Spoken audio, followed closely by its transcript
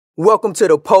Welcome to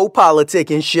the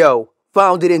PoPolitickin show.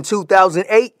 Founded in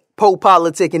 2008,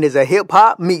 PoPolitickin is a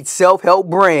hip-hop meets self-help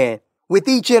brand. With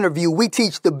each interview, we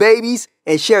teach the babies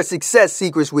and share success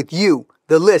secrets with you,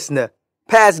 the listener.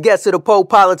 Past guests of the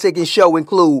PoPolitickin show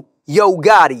include Yo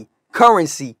Gotti,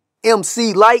 Currency,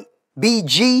 MC Light,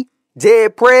 BG,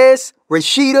 Dead Prez,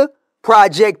 Rashida,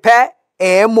 Project Pat,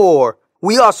 and more.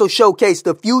 We also showcase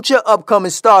the future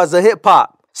upcoming stars of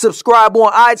hip-hop. Subscribe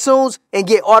on iTunes and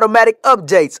get automatic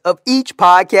updates of each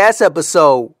podcast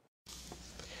episode.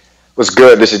 What's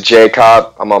good? This is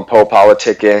Cobb. I'm on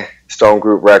PoPolitickin, Stone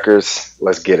Group Records.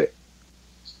 Let's get it.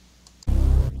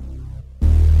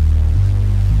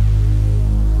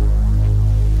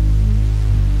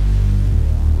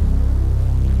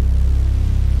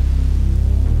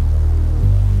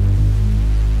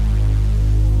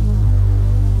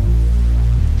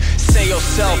 Say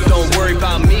yourself, don't worry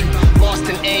about me. Lost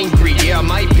and angry, yeah, I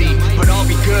might be. But all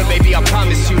be good, baby, I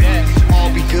promise you that.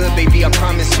 All be good, baby, I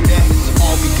promise you that.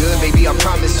 All be good, baby, I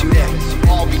promise you that.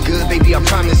 All be good, baby, I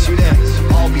promise you that.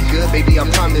 All be good, baby, I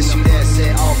promise you that.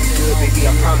 Said all be good, baby,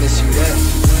 I promise you that.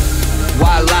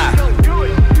 Why lie?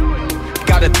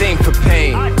 Got a thing for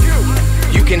pain.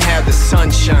 You can have the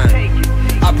sunshine.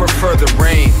 I prefer the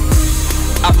rain.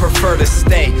 I prefer to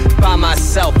stay by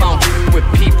myself, I don't with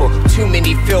people. Too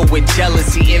many filled with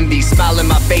jealousy, envy, smile in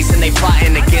my face and they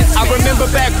plotting against me. I remember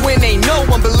back when ain't no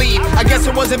one believed. I guess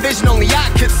it was a vision only I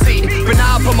could see. But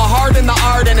now I put my heart in the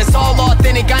art and it's all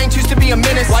authentic. I ain't choose to be a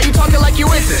menace. Why you talking like you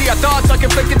innocent? See, our thoughts are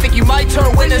conflicted, think you might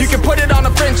turn witness. You can put it on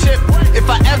a friendship. If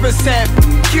I ever said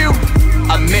you,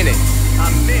 I meant it.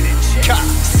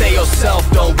 Say yourself,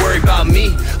 don't worry about me.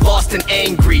 Lost and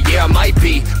angry, yeah, I might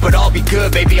be. But I'll be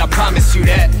good, baby, I promise you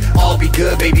that. I'll be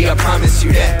good, baby, I promise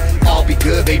you that. I'll be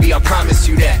good, baby, I promise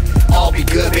you that. I'll be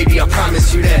good, baby, I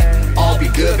promise you that. I'll be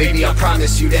good, baby, I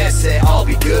promise you that. Said I'll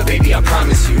be good, baby, I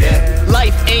promise you that.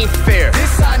 Life ain't fair,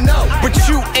 this I know, but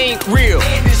you ain't real,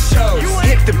 and it shows.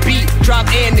 Hit the beat, drop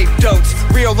anecdotes.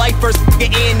 Real life versus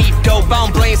antidote. I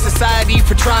don't blame society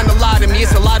for trying to lie to me.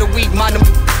 It's a lot of weak minded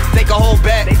take a whole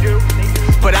bet,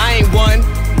 but I ain't won.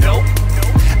 Nope.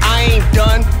 I ain't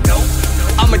done. Nope.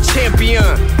 I'm a champion,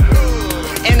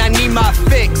 and I need my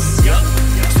fix.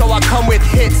 So I come with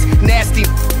hits, nasty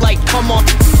like come on.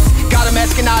 Got him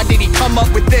asking how did he come up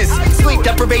with this? Sleep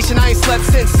deprivation, I ain't slept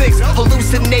since 6.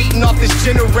 Hallucinating off this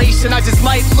generation. I just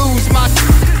might lose my.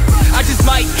 I just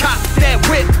might cop that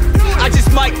whip. I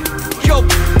just might yo,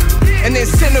 and then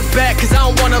send her back, cause I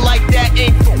don't wanna like that.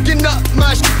 Ain't fucking up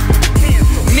my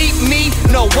Meet me,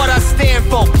 know what I stand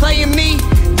for. Playing me,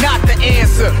 not the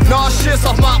answer. Nauseous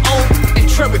off my own and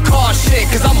tread with caution,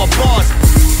 cause I'm a boss.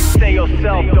 Say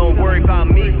yourself, don't worry about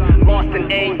me. Lost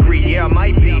and angry, yeah, I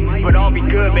might be. But I'll be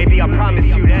good, baby, I promise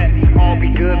you that. I'll be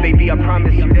good, baby, I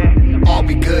promise you that. I'll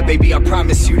be good, baby, I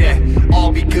promise you that.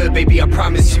 I'll be good, baby, I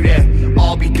promise you that.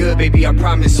 I'll be good, baby, I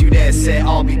promise you that. Said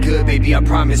I'll be good, baby, I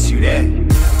promise you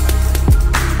that.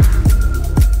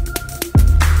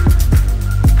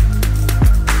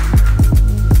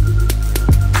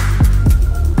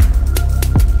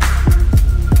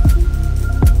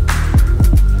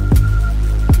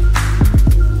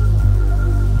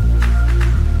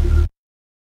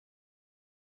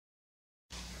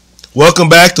 Welcome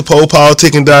back to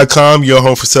PoPolitickin.com, your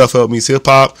home for self-help meets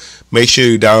hip-hop. Make sure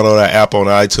you download our app on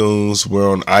iTunes.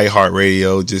 We're on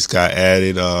iHeartRadio, just got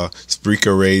added,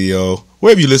 Spreaker Radio.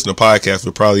 Wherever you listen to podcasts,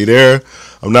 we're probably there.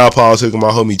 I'm now politicking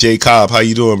my homie Cobb. How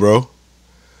you doing, bro?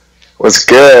 What's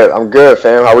good? I'm good,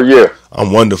 fam. How are you?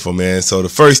 I'm wonderful, man. So the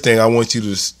first thing I want you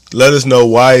to let us know,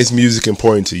 why is music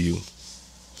important to you?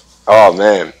 Oh,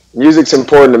 man. Music's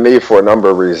important to me for a number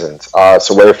of reasons. It's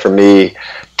a way for me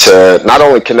to not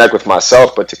only connect with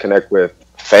myself, but to connect with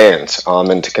fans,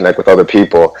 and to connect with other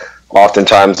people.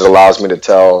 Oftentimes it allows me to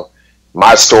tell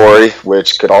my story,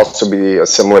 which could also be a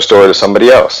similar story to somebody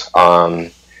else.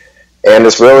 And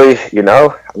it's really,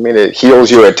 it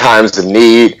heals you at times of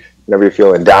need, whenever you're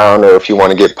feeling down or if you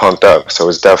want to get pumped up. So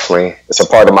it's a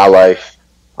part of my life.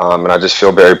 And I just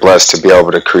feel very blessed to be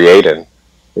able to create and,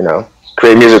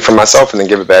 create music for myself and then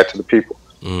give it back to the people.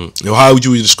 How would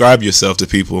you describe yourself to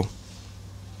people?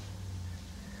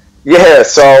 Yeah,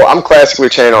 so I'm classically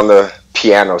trained on the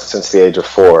piano since the age of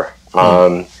 4.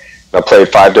 I played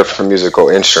 5 different musical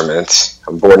instruments.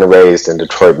 I'm born and raised in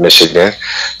Detroit, Michigan.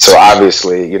 So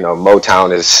obviously,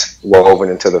 Motown is woven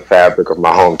into the fabric of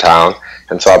my hometown.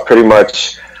 And so I pretty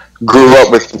much grew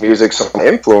up with music. So my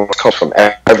influence comes from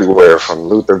everywhere, from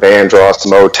Luther Vandross,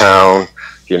 Motown,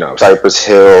 Cypress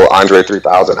Hill, Andre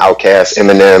 3000, Outkast,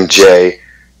 Eminem, Jay,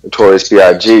 Notorious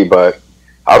B.I.G. But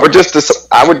I would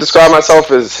describe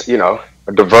myself as,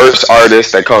 a diverse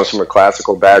artist that comes from a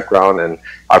classical background, and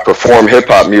I perform hip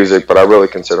hop music, but I really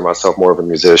consider myself more of a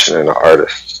musician and an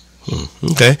artist.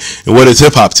 Okay. And what is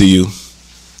hip hop to you?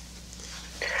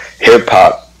 Hip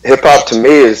hop to me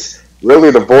is really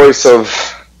the voice of,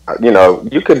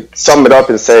 you could sum it up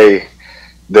and say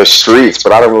the streets,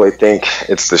 but I don't really think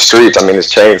it's the streets. I mean,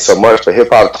 it's changed so much, but hip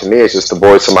hop to me is just the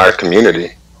voice of my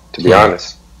community, to be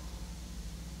honest.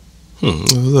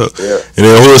 Yeah. Yeah. And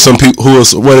then who are some people?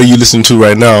 What are you listening to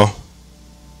right now?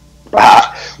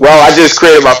 Well, I just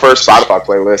created my first Spotify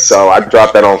playlist, so I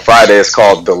dropped that on Friday. It's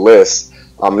called The List.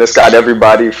 This got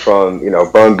everybody from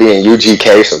Bun B and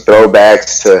UGK, some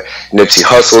throwbacks, to Nipsey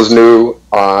Hussle's new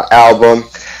album,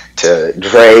 to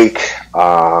Drake.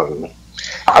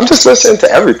 I'm just listening to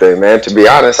everything, man. To be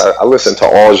honest, I listen to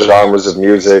all genres of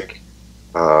music.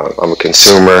 I'm a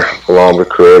consumer along with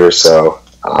creator, so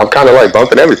I'm kind of like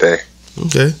bumping everything.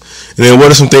 Okay. And then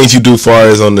what are some things you do far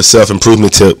as on the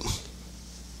self-improvement tip?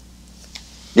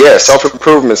 Yeah,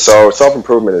 self-improvement. So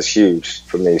self-improvement is huge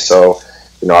for me. So,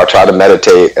 I try to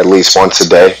meditate at least once a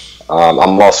day.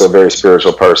 I'm also a very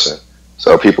spiritual person.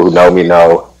 So people who know me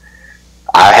know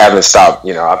I haven't stopped.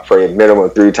 I pray minimum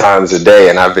 3 times a day,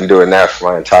 and I've been doing that for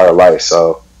my entire life.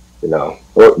 So,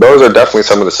 those are definitely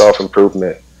some of the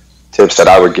self-improvement tips that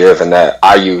I would give and that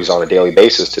I use on a daily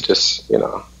basis to just,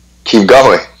 keep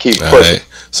going, keep pushing. Right.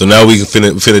 So now we can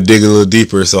finna dig a little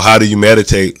deeper. So how do you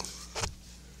meditate?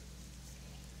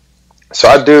 So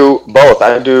I do both.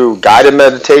 I do guided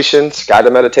meditations,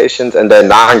 and then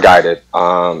non-guided.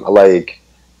 I like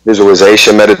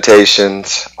visualization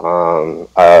meditations.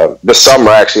 This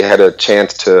summer I actually had a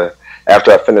chance to,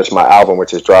 after I finished my album,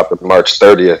 which is dropped on March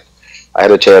 30th, I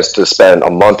had a chance to spend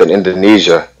a month in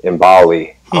Indonesia, in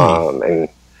Bali, and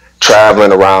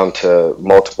traveling around to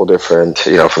multiple different,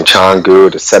 from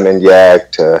Canggu to Seminyak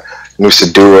to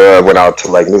Nusa Dua. I went out to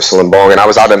like Nusa Lembong, and I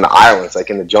was out in the islands, like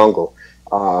in the jungle.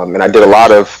 And I did a lot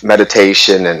of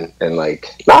meditation and like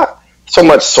not so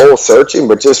much soul searching,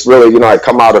 but just really, I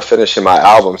come out of finishing my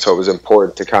album, so it was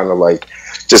important to kind of like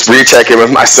just recheck in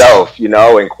with myself,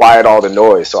 and quiet all the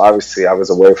noise. So obviously I was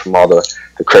away from all the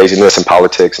craziness and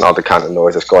politics and all the kind of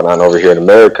noise that's going on over here in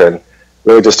America, and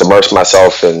really just immerse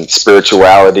myself in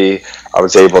spirituality. I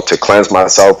was able to cleanse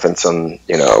myself in some,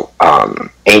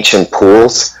 ancient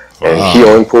pools and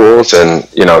healing pools and,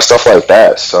 stuff like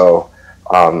that. So,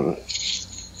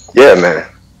 yeah, man.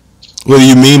 What do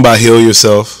you mean by heal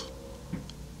yourself?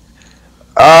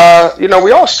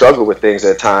 We all struggle with things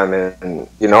at time, and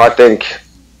I think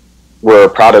we're a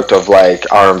product of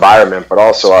like our environment, but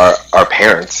also our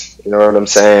parents. You know what I'm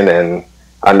saying? And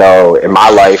I know in my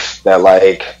life that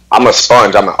like I'm a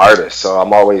sponge, I'm an artist, so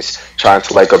I'm always trying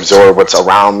to like absorb what's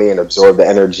around me and absorb the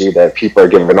energy that people are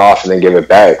giving off and then give it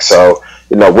back. So,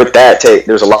 with that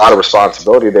there's a lot of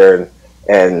responsibility there,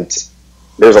 and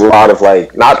there's a lot of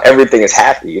like, not everything is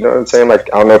happy, you know what I'm saying? Like,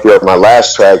 I don't know if you heard my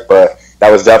last track, but that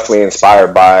was definitely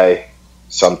inspired by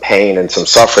some pain and some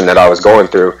suffering that I was going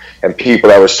through, and people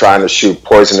that was trying to shoot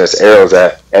poisonous arrows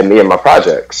at me and my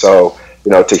project. So,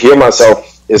 to heal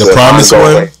myself is the promised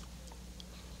one.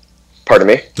 Pardon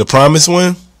me? The promised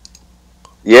one?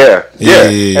 Yeah.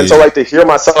 And so like to heal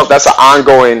myself, that's an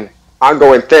ongoing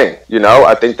thing,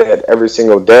 I think that every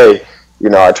single day,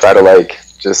 I try to like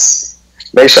just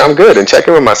make sure I'm good and check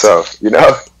in with myself, And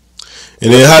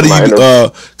then how do you,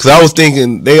 because I was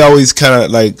thinking they always kind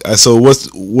of like, so what's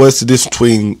the difference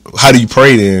between, how do you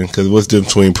pray then? Because what's the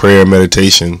difference between prayer and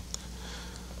meditation?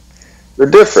 They're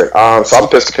different. So I'm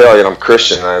Episcopalian, I'm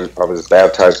Christian. I was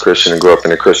baptized Christian and grew up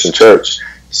in a Christian church.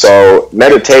 So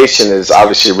meditation is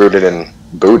obviously rooted in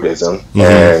Buddhism,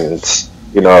 and,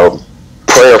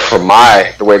 prayer for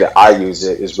the way that I use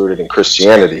it is rooted in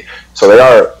Christianity. So they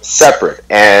are separate.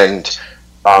 And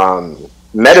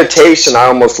meditation, I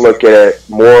almost look at it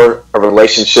more a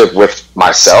relationship with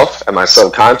myself and my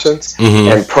subconscious,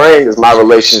 and praying is my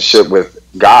relationship with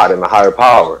God and the higher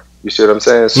power. You see what I'm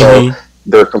saying? So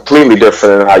they're completely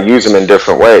different, and I use them in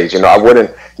different ways. I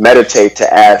wouldn't meditate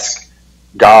to ask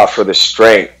God for the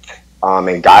strength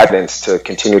and guidance to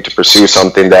continue to pursue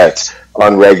something that's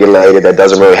unregulated, that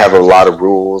doesn't really have a lot of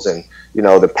rules, and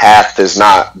the path is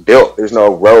not built. There's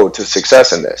no road to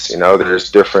success in this.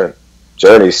 There's different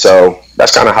journeys. So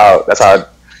that's how I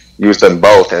use them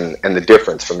both, and the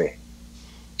difference for me.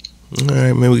 All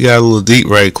right, man, we got a little deep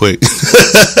right quick.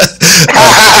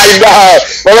 I know.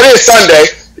 Well, it is Sunday.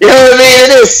 You know what I mean?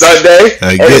 It is Sunday.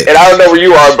 And I don't know where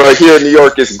you are, but here in New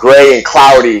York it's gray and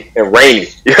cloudy and rainy.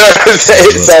 You know what I'm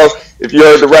saying? So if you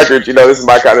heard the record, this is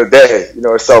my kind of day.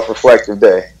 A self-reflective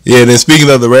day. Yeah, and then speaking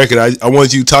of the record, I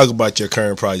want you to talk about your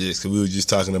current projects, because we were just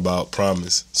talking about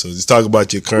Promise. So just talk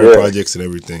about your current projects and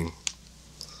everything.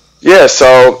 Yeah,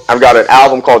 so I've got an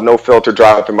album called No Filter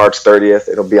dropping March 30th.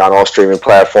 It'll be on all streaming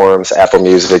platforms, Apple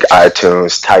Music,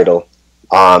 iTunes, Tidal.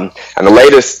 And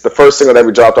the first single that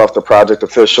we dropped off the project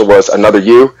official was Another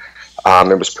You.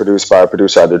 It was produced by a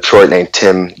producer out of Detroit named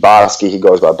Tim Bosky. He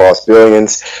goes by Boss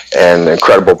Billions, and an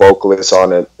incredible vocalist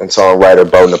on it, and songwriter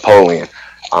Bo Napoleon.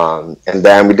 And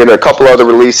then we did a couple other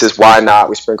releases. Why Not?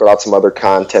 We sprinkled out some other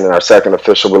content, and our second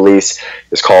official release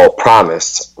is called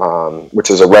Promised, which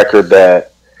is a record that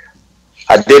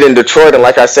I did in Detroit. And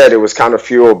like I said, it was kind of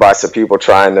fueled by some people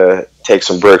trying to take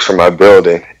some bricks from my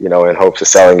building, you know, in hopes of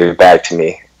selling it back to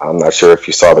me. I'm not sure if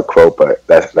you saw the quote, but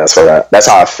that's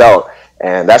how I felt.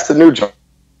 And that's the new joint.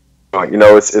 You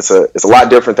know, it's a lot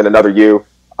different than Another You.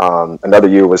 Another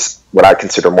You was what I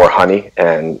consider more honey,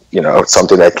 and you know,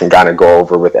 something that can kind of go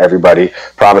over with everybody.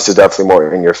 Promise is definitely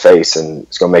more in your face, and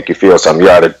it's gonna make you feel something.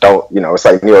 You either don't, you know, it's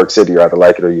like New York City. You either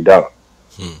like it or you don't.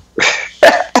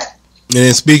 And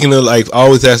then speaking of, like, I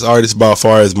always ask artists about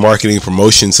far as marketing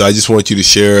promotion, so I just want you to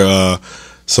share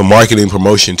some marketing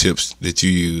promotion tips that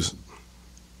you use.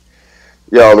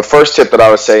 Yo, the first tip that I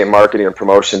would say in marketing and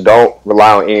promotion: don't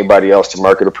rely on anybody else to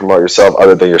market or promote yourself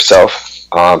other than yourself.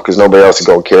 Because nobody else is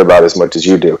going to care about it as much as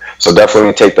you do. So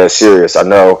definitely take that serious. I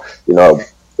know, you know,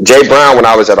 Jay Brown, when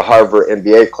I was at a Harvard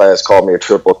MBA class, called me a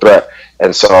triple threat.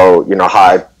 And so, you know,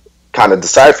 how I kind of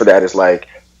decipher that is like,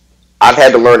 I've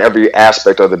had to learn every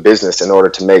aspect of the business in order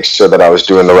to make sure that I was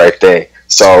doing the right thing.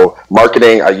 So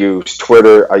marketing, I use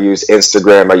Twitter, I use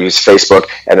Instagram, I use Facebook.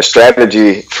 And a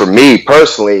strategy for me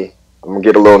personally, I'm going to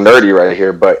get a little nerdy right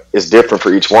here, but it's different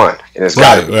for each one. And it's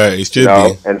got to be. Right, it should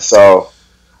be. And so...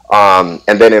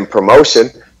 and then in promotion,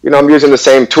 you know, I'm using the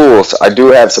same tools. I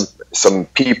do have some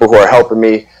people who are helping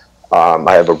me.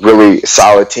 I have a really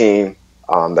solid team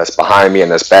that's behind me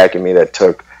and that's backing me, that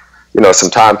took, you know, some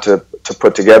time to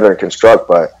put together and construct,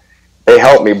 but they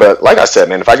help me. But like I said,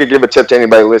 man, if I could give a tip to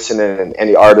anybody listening and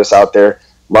any artists out there,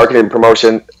 marketing and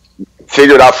promotion,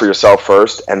 figure it out for yourself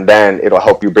first, and then it'll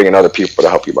help you bring in other people to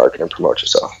help you market and promote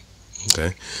yourself.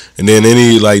 Okay. And then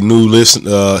any like new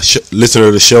listener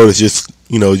of the show that's just,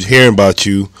 you know, hearing about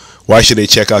you, why should they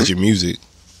check out your music?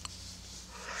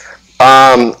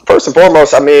 First and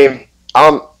foremost, I mean,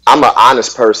 I'm an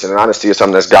honest person, and honesty is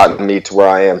something that's gotten me to where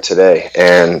I am today.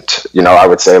 And, you know, I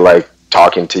would say like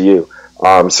talking to you.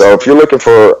 So if you're looking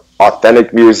for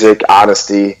authentic music,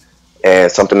 honesty,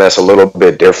 and something that's a little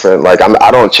bit different, like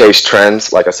I don't chase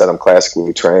trends. Like I said, I'm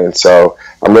classically trained, so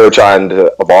I'm really trying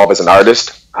to evolve as an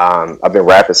artist. I've been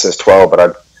rapping since 12, but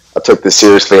I took this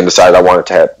seriously and decided I wanted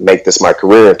to make this my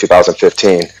career in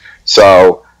 2015.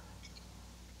 So,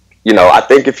 you know, I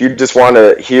think if you just want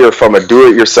to hear from a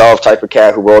do-it-yourself type of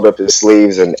cat who rolled up his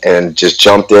sleeves and just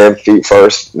jumped in feet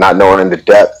first, not knowing the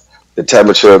depth, the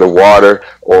temperature of the water,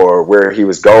 or where he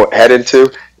was heading to, you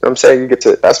know what I'm saying?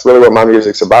 That's really what my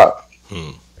music's about.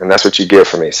 And that's what you get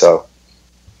from me. So,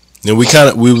 and we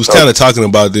was kind of talking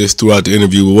about this throughout the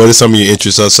interview, but what are some of your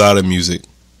interests outside of music?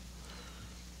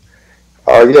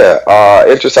 Oh yeah,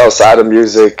 interests outside of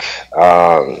music.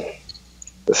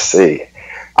 Let's see.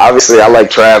 Obviously, I like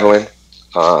traveling.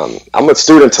 I'm a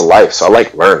student to life, so I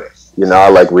like learning. You know, I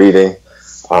like reading.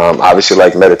 Obviously,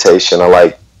 like meditation. I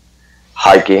like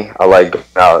hiking. I like going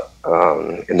out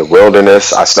in the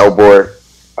wilderness. I snowboard.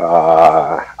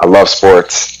 I love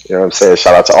sports. You know what I'm saying?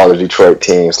 Shout out to all the Detroit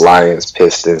teams: Lions,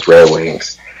 Pistons, Red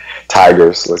Wings,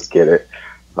 Tigers. Let's get it.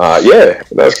 Yeah,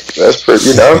 that's pretty.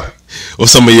 You know.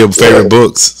 What's some of your favorite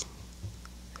books?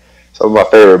 Some of my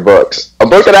favorite books. A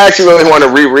book that I actually really want to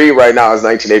reread right now is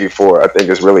 1984. I think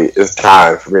it's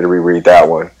time for me to reread that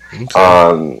one.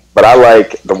 Okay. But I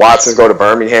like The Watsons Go to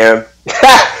Birmingham.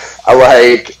 I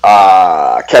like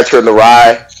Catcher in the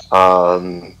Rye.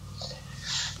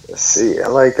 Let's see. I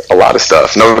like a lot of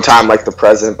stuff. No Time Like the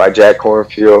Present by Jack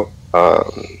Kornfield.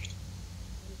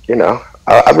 You know,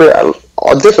 I read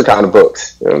all different kind of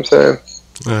books. You know what I'm saying?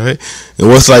 All right. And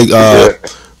what's like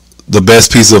the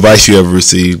best piece of advice you ever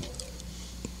received?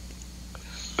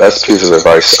 Best piece of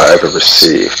advice I ever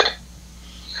received.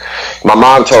 My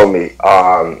mom told me,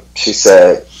 she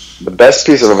said, the best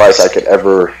piece of advice I could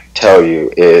ever tell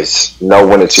you is know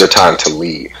when it's your time to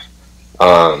leave.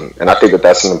 And I think that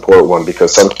that's an important one,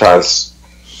 because sometimes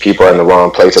people are in the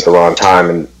wrong place at the wrong time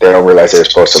and they don't realize they're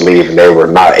supposed to leave and they were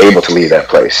not able to leave that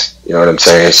place. You know what I'm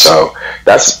saying? So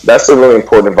that's a really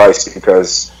important advice,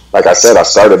 because like I said, I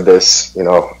started this, you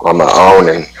know, on my own,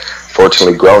 and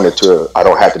fortunately grown it to I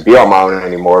don't have to be on my own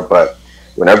anymore. But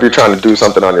whenever you're trying to do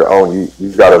something on your own,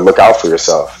 you got to look out for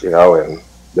yourself, you know, and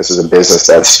this is a business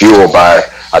that's fueled by,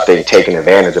 I think, taking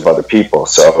advantage of other people.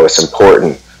 So it's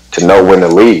important to know when to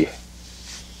leave.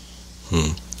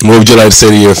 What would you like to say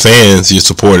to your fans, your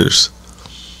supporters?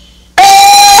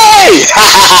 Hey!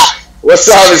 What's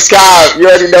up? It's Cobb. You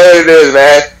already know what it is,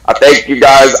 man. I thank you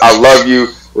guys. I love you.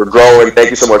 We're growing. Thank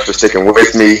you so much for sticking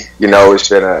with me. You know, it's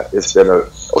been a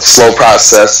slow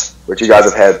process, but you guys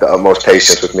have had the utmost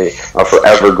patience with me. I'm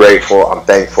forever grateful. I'm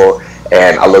thankful,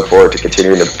 and I look forward to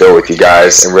continuing to build with you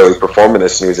guys and really performing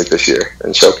this music this year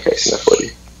and showcasing it for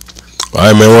you. All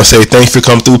right, man. I want to say thanks for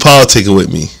coming through politicking with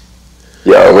me.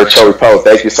 Yo, Rich Holy Poe,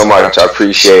 thank you so much. I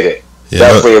appreciate it. Yeah.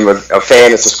 Definitely am a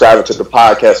fan and subscriber to the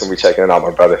podcast, and we checking it out,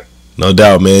 my brother. No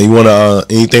doubt, man. You want to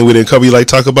anything we didn't cover you like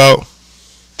talk about?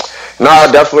 No,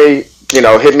 definitely. You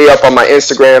know, hit me up on my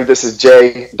Instagram. This is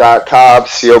j.cobb,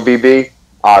 C-O-B-B.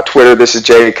 Twitter, this is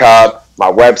jcobb.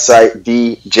 My website,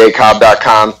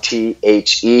 djcobb.com,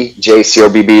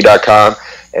 thejcobb.com.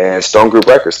 And Stone Group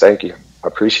Records. Thank you. I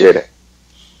appreciate it.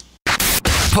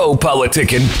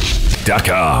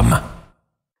 PoPolitickin.com.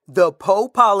 The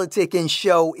PoPolitickin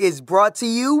Show is brought to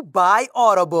you by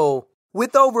Audible.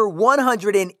 With over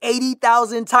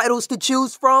 180,000 titles to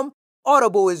choose from,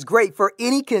 Audible is great for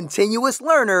any continuous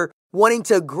learner wanting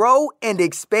to grow and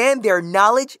expand their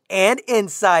knowledge and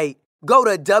insight. Go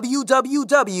to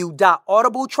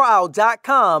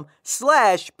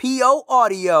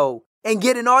www.audibletrial.com/POaudio and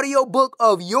get an audiobook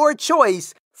of your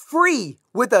choice free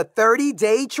with a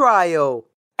 30-day trial.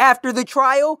 After the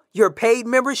trial, your paid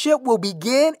membership will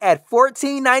begin at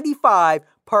 $14.95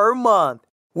 per month.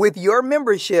 With your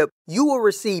membership, you will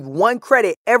receive 1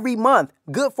 credit every month,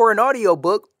 good for an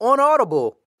audiobook on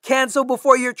Audible. Cancel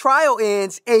before your trial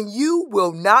ends and you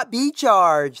will not be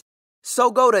charged.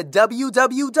 So go to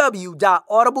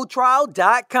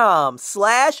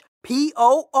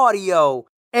www.audibletrial.com/POaudio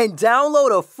and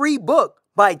download a free book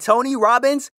by Tony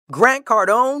Robbins, Grant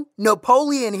Cardone,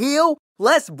 Napoleon Hill,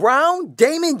 Les Brown,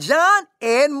 Damon John,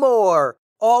 and more.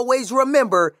 Always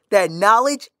remember that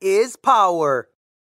knowledge is power.